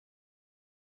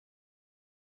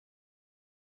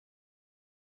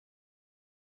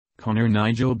Conor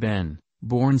Nigel Benn,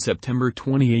 born September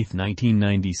 28,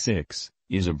 1996,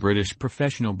 is a British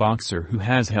professional boxer who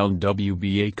has held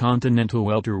WBA Continental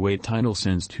Welterweight title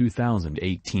since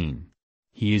 2018.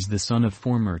 He is the son of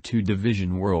former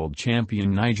two-division world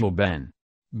champion Nigel Benn.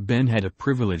 Benn had a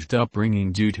privileged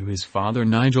upbringing due to his father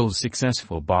Nigel's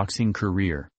successful boxing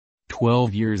career.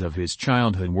 12 years of his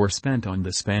childhood were spent on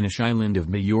the Spanish island of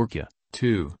Majorca,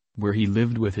 too, where he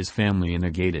lived with his family in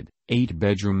a gated,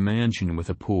 8-bedroom mansion with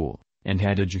a pool, and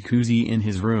had a jacuzzi in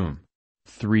his room.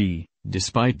 3.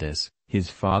 Despite this, his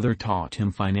father taught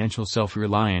him financial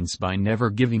self-reliance by never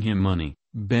giving him money.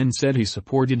 Benn said he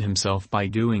supported himself by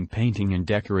doing painting and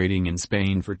decorating in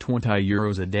Spain for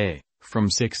 €20 a day, from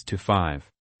 6 to 5.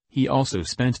 He also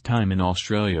spent time in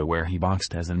Australia where he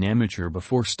boxed as an amateur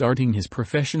before starting his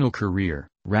professional career.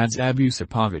 Radzab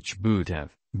Yusupovich Butev,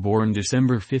 born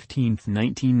December 15,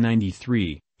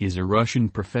 1993, is a Russian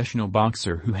professional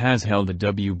boxer who has held the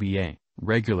WBA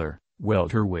regular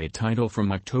welterweight title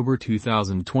from October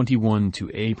 2021 to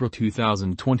April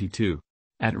 2022.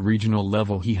 At regional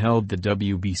level he held the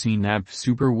WBC NAB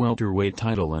Super Welterweight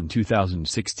title in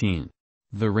 2016.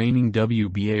 The reigning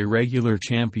WBA regular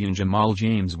champion Jamal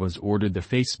James was ordered to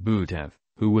face Butev,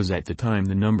 who was at the time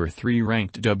the number 3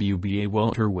 ranked WBA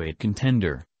welterweight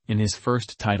contender, in his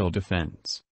first title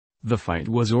defense. The fight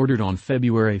was ordered on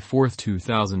February 4,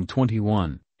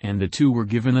 2021, and the two were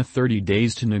given 30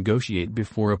 days to negotiate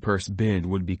before a purse bid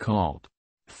would be called.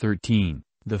 13.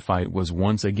 The fight was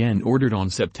once again ordered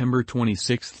on September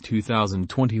 26,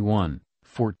 2021.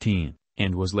 14.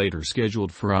 And was later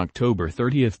scheduled for October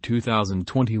 30,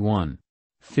 2021.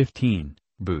 15.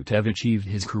 Butev achieved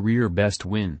his career best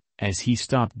win, as he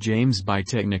stopped James by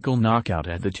technical knockout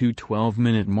at the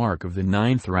 2:12-minute mark of the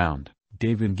 9th round.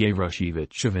 David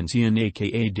Gavrushevich Avancian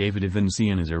aka David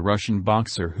Avancian is a Russian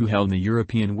boxer who held the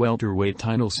European welterweight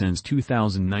title since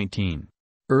 2019.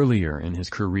 Earlier in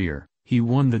his career, he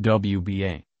won the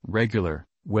WBA regular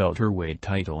welterweight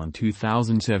title in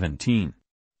 2017.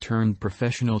 Turned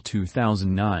professional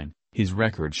 2009, his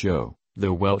records show,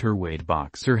 the welterweight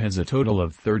boxer has a total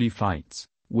of 30 fights,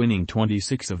 winning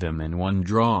 26 of them and 1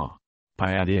 draw.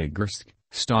 Pyatigorsk,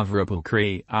 Stavropol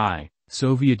Krai,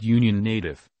 Soviet Union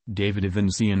native, David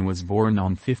Avancian was born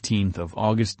on 15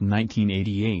 August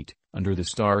 1988, under the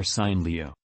star sign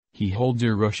Leo. He holds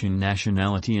a Russian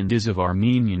nationality and is of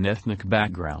Armenian ethnic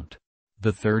background.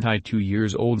 The 32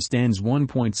 years old stands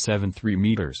 1.73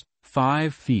 meters,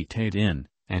 5 feet 8 in,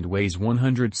 and weighs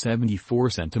 174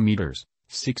 centimeters,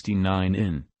 69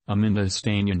 in. Amintas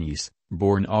Stanionis,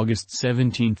 born August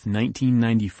 17,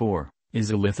 1994,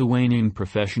 is a Lithuanian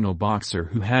professional boxer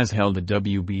who has held the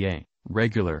WBA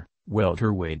regular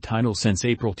welterweight title since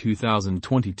April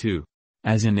 2022.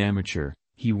 As an amateur,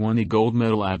 he won a gold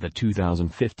medal at the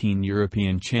 2015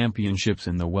 European Championships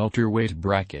in the welterweight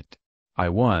bracket. "I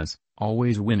was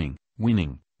always winning,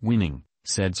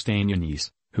 said Stanionis,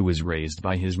 who was raised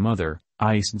by his mother,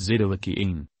 Ist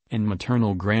Zidilikiin, and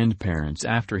maternal grandparents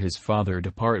after his father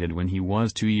departed when he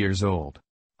was 2 years old.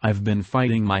 "I've been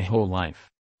fighting my whole life.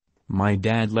 My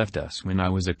dad left us when I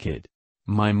was a kid.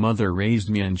 My mother raised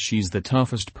me and she's the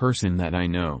toughest person that I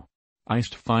know."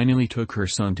 Ist finally took her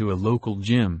son to a local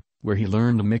gym, where he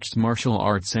learned mixed martial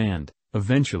arts and,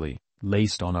 eventually,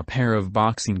 laced on a pair of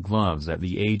boxing gloves at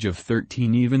the age of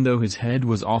 13 even though his head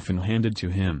was often handed to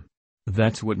him.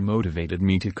 "That's what motivated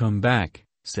me to come back,"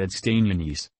 said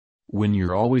Stanionis. "When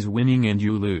you're always winning and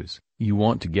you lose, you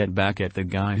want to get back at the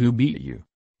guy who beat you.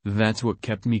 That's what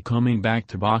kept me coming back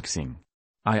to boxing.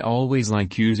 I always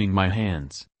like using my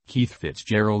hands." Keith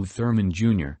Fitzgerald Thurman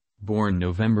Jr., born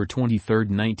November 23,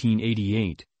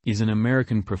 1988, is an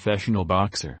American professional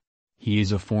boxer. He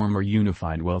is a former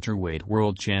unified welterweight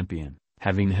world champion,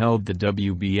 having held the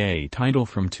WBA title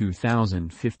from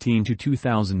 2015 to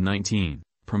 2019,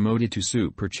 promoted to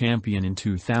super champion in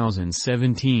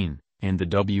 2017, and the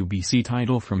WBC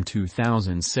title from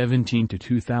 2017 to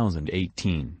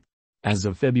 2018. As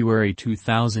of February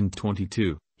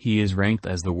 2022, he is ranked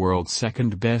as the world's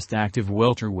second-best active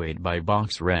welterweight by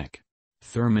BoxRec.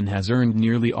 Thurman has earned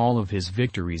nearly all of his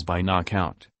victories by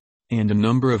knockout, and a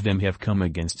number of them have come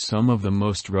against some of the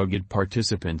most rugged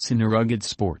participants in a rugged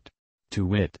sport. To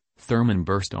wit, Thurman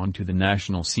burst onto the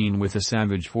national scene with a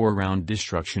savage 4-round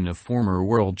destruction of former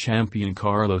world champion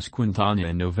Carlos Quintana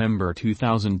in November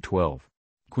 2012.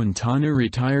 Quintana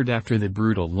retired after the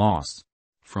brutal loss.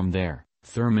 From there,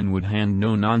 Thurman would hand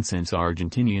no-nonsense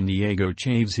Argentinian Diego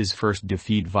Chávez his first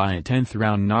defeat via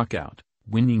 10th-round knockout,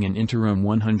 winning an interim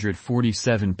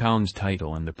 147-pound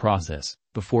title in the process,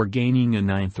 before gaining a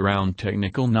 9th-round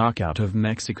technical knockout of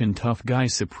Mexican tough guy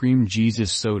Supreme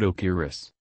Jesus Soto Quiroz.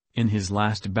 In his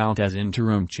last bout as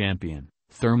interim champion,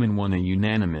 Thurman won a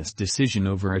unanimous decision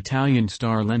over Italian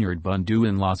star Leonard Bundu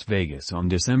in Las Vegas on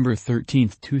December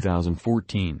 13,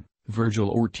 2014. Virgil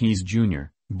Ortiz Jr.,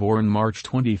 born March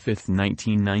 25,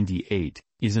 1998,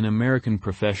 is an American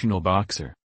professional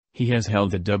boxer. He has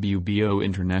held the WBO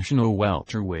International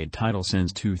Welterweight title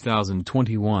since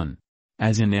 2021.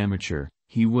 As an amateur,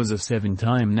 he was a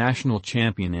 7-time national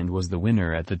champion and was the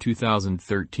winner at the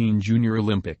 2013 Junior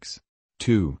Olympics.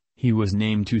 2. He was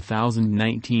named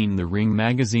 2019 The Ring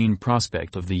Magazine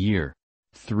Prospect of the Year.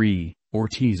 3.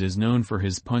 Ortiz is known for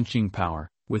his punching power,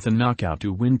 with a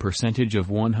knockout-to-win percentage of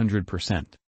 100%.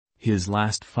 His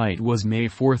last fight was May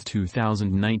 4,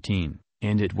 2019,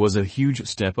 and it was a huge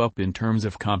step up in terms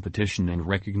of competition and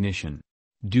recognition.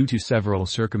 Due to several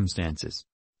circumstances,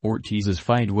 Ortiz's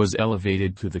fight was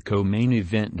elevated to the co-main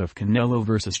event of Canelo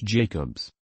vs.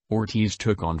 Jacobs. Ortiz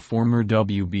took on former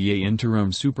WBA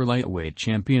interim superlightweight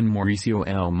champion Mauricio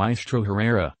El Maestro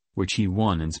Herrera, which he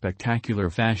won in spectacular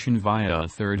fashion via a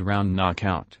third-round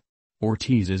knockout.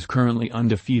 Ortiz is currently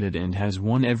undefeated and has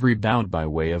won every bout by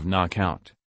way of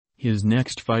knockout. His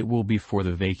next fight will be for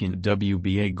the vacant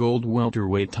WBA Gold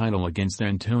Welterweight title against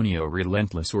Antonio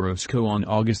 "Relentless" Orozco on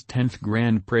August 10,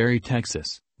 Grand Prairie,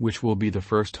 Texas, which will be the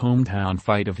first hometown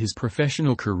fight of his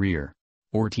professional career.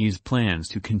 Ortiz plans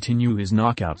to continue his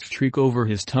knockout streak over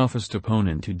his toughest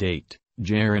opponent to date.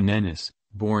 Jaron Ennis,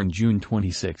 born June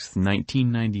 26,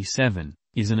 1997,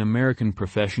 is an American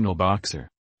professional boxer.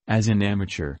 As an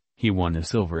amateur, he won a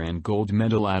silver and gold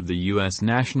medal at the U.S.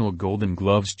 National Golden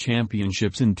Gloves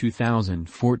Championships in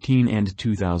 2014 and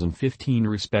 2015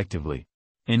 respectively.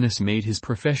 Ennis made his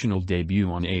professional debut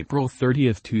on April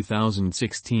 30,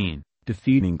 2016,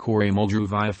 defeating Corey Muldrow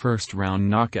via first-round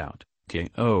knockout,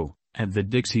 KO, at the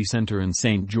Dixie Center in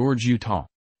St. George, Utah.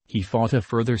 He fought a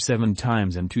further 7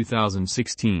 times in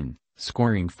 2016,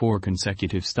 scoring 4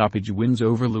 consecutive stoppage wins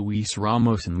over Luis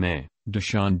Ramos in May,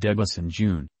 Deshaun Debus in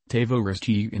June, Tavo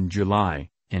Resti in July,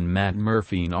 and Matt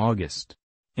Murphy in August.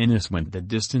 Ennis went the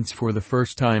distance for the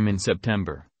first time in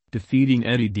September, defeating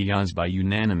Eddie Diaz by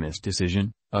unanimous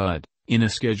decision, in a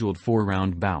scheduled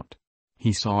 4-round bout.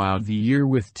 He saw out the year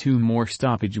with 2 more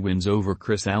stoppage wins over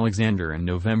Chris Alexander in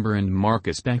November and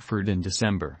Marcus Beckford in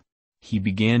December. He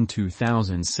began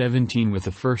 2017 with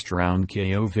a first-round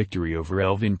KO victory over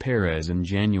Elvin Perez in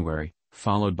January,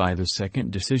 followed by the second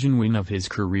decision win of his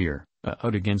career,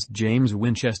 against James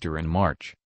Winchester in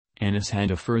March. Ennis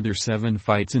had a further 7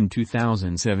 fights in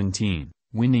 2017,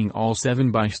 winning all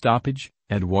 7 by stoppage: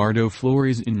 Eduardo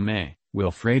Flores in May,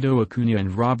 Wilfredo Acuna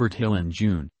and Robert Hill in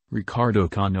June, Ricardo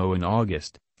Cano in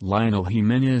August, Lionel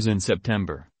Jimenez in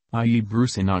September, I.E.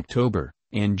 Bruce in October,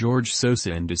 and George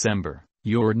Sosa in December.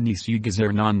 Yordenis Hughes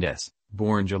Hernandez,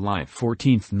 born July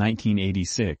 14,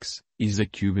 1986, is a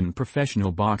Cuban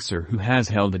professional boxer who has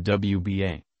held the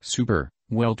WBA super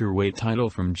welterweight title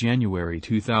from January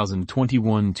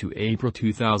 2021 to April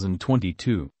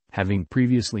 2022, having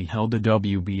previously held the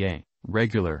WBA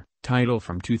regular title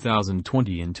from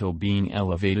 2020 until being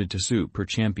elevated to super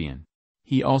champion.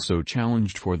 He also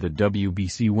challenged for the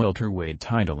WBC welterweight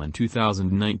title in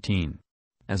 2019.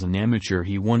 As an amateur,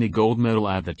 he won a gold medal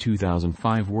at the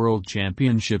 2005 World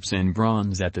Championships and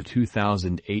bronze at the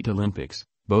 2008 Olympics,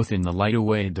 both in the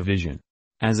lightweight division.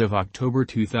 As of October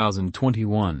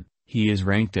 2021, he is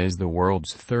ranked as the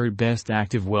world's 3rd best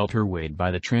active welterweight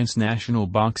by the Transnational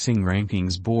Boxing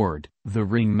Rankings Board, The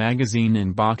Ring Magazine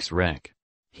and BoxRec.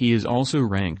 He is also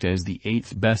ranked as the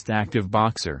 8th best active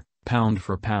boxer, pound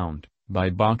for pound, by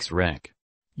BoxRec.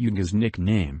 Hughes'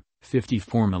 nickname,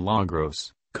 54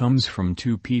 Milagros, comes from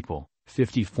 2 people.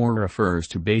 54 refers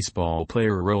to baseball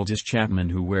player Aroldis Chapman,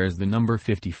 who wears the number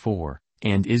 54,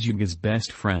 and is Hughes'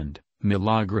 best friend.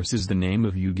 Milagros is the name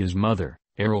of Hughes' mother.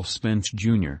 Errol Spence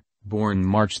Jr., born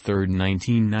March 3,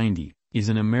 1990, is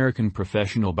an American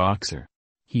professional boxer.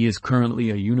 He is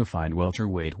currently a unified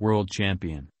welterweight world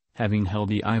champion, having held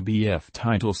the IBF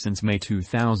title since May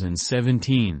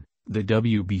 2017, the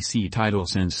WBC title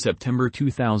since September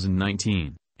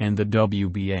 2019, and the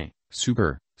WBA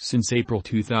Super since April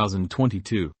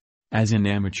 2022. As an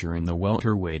amateur in the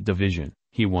welterweight division,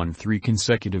 he won 3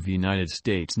 consecutive United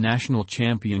States national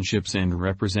championships and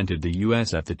represented the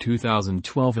U.S. at the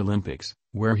 2012 Olympics,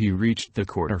 where he reached the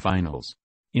quarterfinals.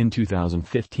 In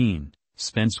 2015,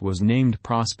 Spence was named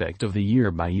Prospect of the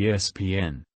Year by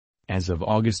ESPN. As of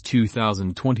August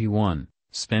 2021,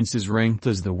 Spence is ranked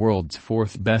as the world's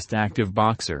 4th best active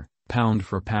boxer, pound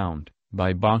for pound,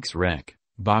 by BoxRec,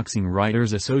 Boxing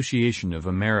Writers Association of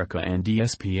America and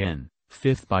ESPN,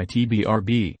 5th by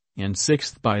TBRB, and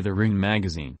 6th by The Ring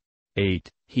Magazine. 8.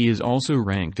 He is also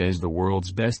ranked as the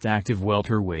world's best active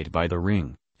welterweight by The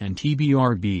Ring, and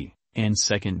TBRB, and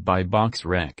second by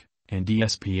BoxRec and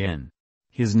ESPN.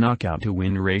 His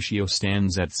knockout-to-win ratio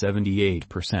stands at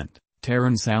 78%.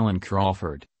 Terrence Allen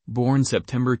Crawford, born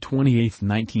September 28,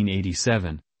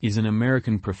 1987, is an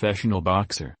American professional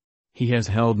boxer. He has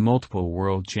held multiple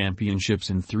world championships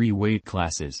in 3 weight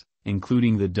classes,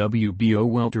 including the WBO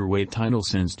welterweight title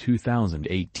since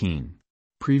 2018.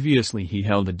 Previously he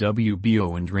held the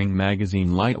WBO and Ring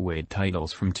Magazine lightweight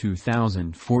titles from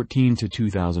 2014 to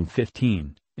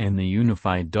 2015, and the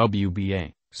unified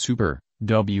WBA, Super,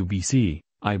 WBC,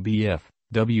 IBF,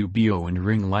 WBO and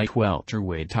Ring Light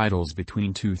welterweight titles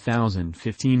between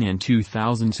 2015 and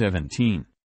 2017.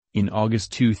 In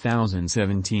August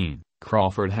 2017,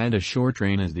 Crawford had a short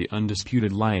reign as the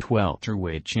undisputed light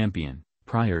welterweight champion,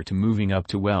 prior to moving up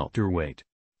to welterweight.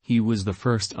 He was the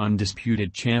first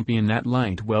undisputed champion at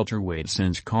light welterweight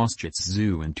since Kostritz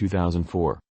Tszyu in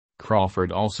 2004.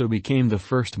 Crawford also became the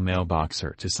first male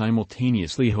boxer to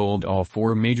simultaneously hold all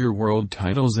 4 major world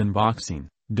titles in boxing,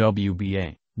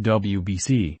 WBA,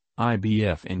 WBC,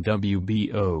 IBF and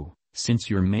WBO, since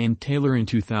Jermaine Taylor in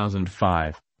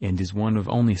 2005, and is one of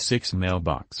only 6 male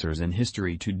boxers in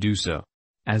history to do so.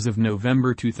 As of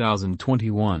November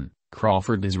 2021,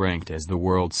 Crawford is ranked as the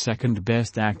world's second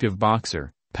best active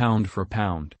boxer, pound for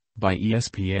pound, by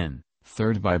ESPN,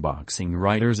 third by Boxing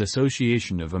Writers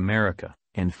Association of America,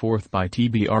 and fourth by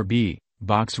TBRB,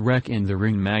 BoxRec and The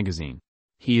Ring Magazine.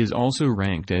 He is also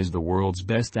ranked as the world's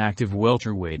best active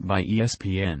welterweight by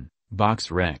ESPN,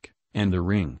 BoxRec, and The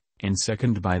Ring, and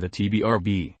second by the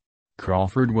TBRB.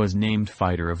 Crawford was named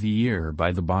Fighter of the Year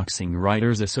by the Boxing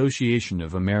Writers Association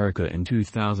of America in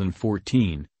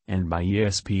 2014, and by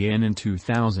ESPN in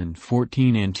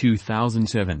 2014 and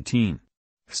 2017.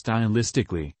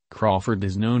 Stylistically, Crawford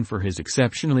is known for his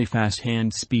exceptionally fast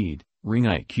hand speed, ring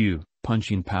IQ,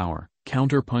 punching power,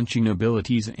 counter-punching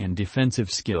abilities and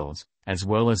defensive skills, as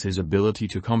well as his ability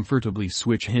to comfortably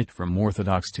switch hit from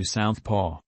orthodox to southpaw.